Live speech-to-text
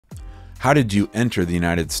How did you enter the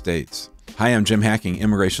United States? Hi, I'm Jim Hacking,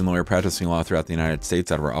 immigration lawyer practicing law throughout the United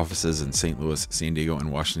States out of our offices in St. Louis, San Diego,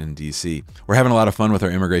 and Washington, D.C. We're having a lot of fun with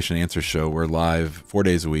our Immigration Answers show. We're live 4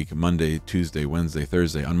 days a week, Monday, Tuesday, Wednesday,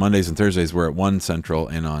 Thursday. On Mondays and Thursdays, we're at 1 Central,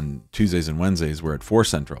 and on Tuesdays and Wednesdays, we're at 4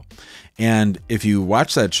 Central. And if you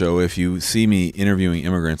watch that show, if you see me interviewing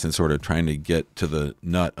immigrants and sort of trying to get to the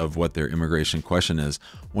nut of what their immigration question is,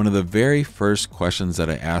 one of the very first questions that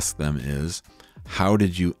I ask them is, how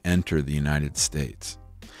did you enter the United States?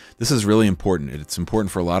 This is really important. It's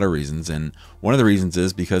important for a lot of reasons, and one of the reasons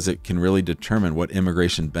is because it can really determine what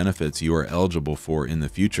immigration benefits you are eligible for in the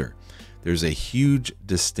future. There's a huge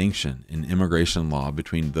distinction in immigration law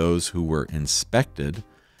between those who were inspected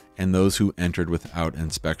and those who entered without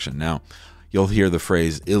inspection. Now, you'll hear the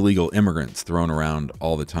phrase illegal immigrants thrown around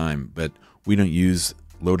all the time, but we don't use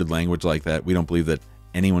loaded language like that. We don't believe that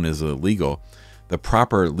anyone is illegal. The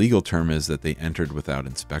proper legal term is that they entered without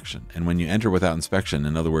inspection. And when you enter without inspection,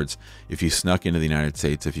 in other words, if you snuck into the United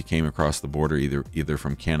States, if you came across the border either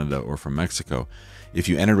from Canada or from Mexico, if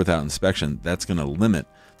you entered without inspection, that's going to limit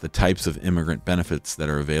the types of immigrant benefits that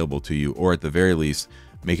are available to you, or at the very least,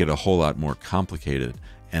 make it a whole lot more complicated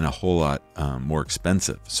and a whole lot more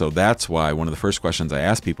expensive. So that's why one of the first questions I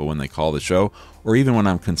ask people when they call the show, or even when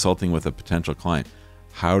I'm consulting with a potential client,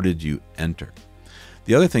 how did you enter?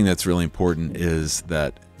 The other thing that's really important is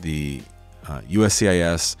that the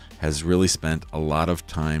USCIS has really spent a lot of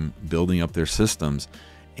time building up their systems,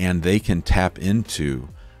 and they can tap into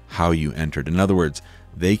how you entered. In other words,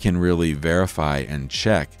 they can really verify and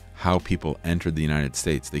check how people entered the United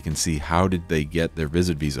States. They can see how did they get their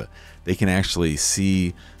visit visa. They can actually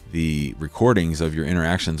see the recordings of your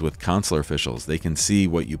interactions with consular officials. They can see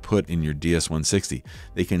what you put in your DS-160.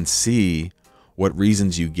 They can see what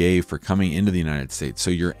reasons you gave for coming into the United States. So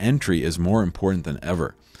your entry is more important than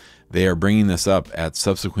ever. They are bringing this up at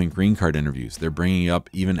subsequent green card interviews. They're bringing it up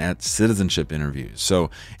even at citizenship interviews. So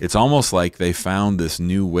it's almost like they found this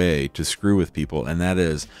new way to screw with people, and that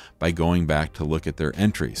is by going back to look at their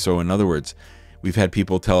entry. So in other words, we've had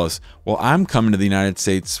people tell us, well, I'm coming to the United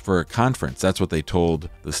States for a conference. That's what they told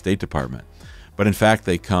the State Department. But in fact,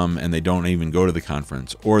 they come and they don't even go to the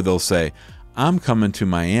conference. Or they'll say, I'm coming to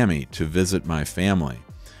Miami to visit my family,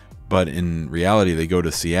 but in reality, they go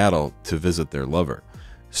to Seattle to visit their lover.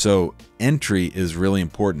 So entry is really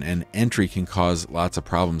important, and entry can cause lots of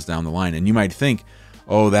problems down the line. And you might think,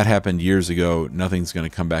 oh, that happened years ago, nothing's going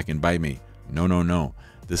to come back and bite me. No, no, no.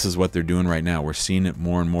 This is what they're doing right now. We're seeing it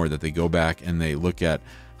more and more, that they go back and they look at,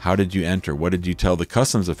 how did you enter? What did you tell the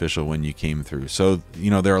customs official when you came through? So,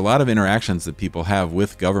 there are a lot of interactions that people have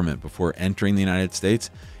with government before entering the United States,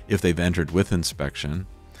 if they've entered with inspection.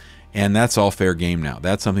 And that's all fair game now.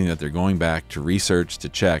 That's something that they're going back to research, to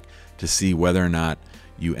check, to see whether or not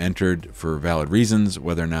you entered for valid reasons,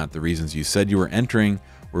 whether or not the reasons you said you were entering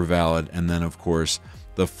were valid. And then, of course,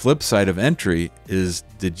 the flip side of entry is,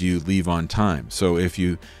 did you leave on time? So if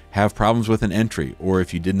you have problems with an entry, or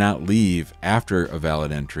if you did not leave after a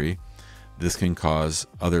valid entry, this can cause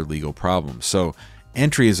other legal problems. So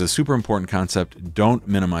entry is a super important concept. Don't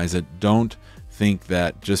minimize it. Don't think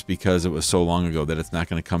that just because it was so long ago that it's not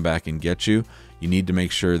going to come back and get you. You need to make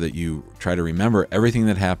sure that you try to remember everything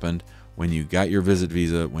that happened when you got your visit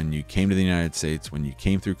visa, when you came to the United States, when you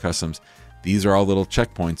came through customs. These are all little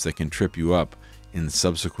checkpoints that can trip you up in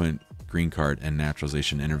subsequent green card and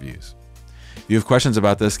naturalization interviews. If you have questions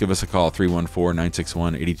about this, give us a call,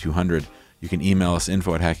 314-961-8200. You can email us,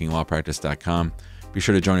 info@hackinglawpractice.com. Be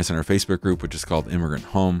sure to join us in our Facebook group, which is called Immigrant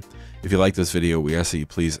Home. If you like this video, we ask that you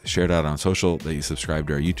please share it out on social, that you subscribe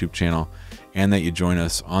to our YouTube channel, and that you join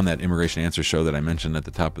us on that Immigration Answer show that I mentioned at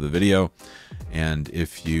the top of the video. And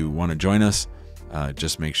if you want to join us,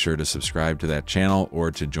 just make sure to subscribe to that channel or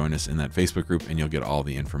to join us in that Facebook group, and you'll get all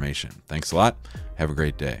the information. Thanks a lot. Have a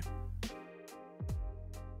great day.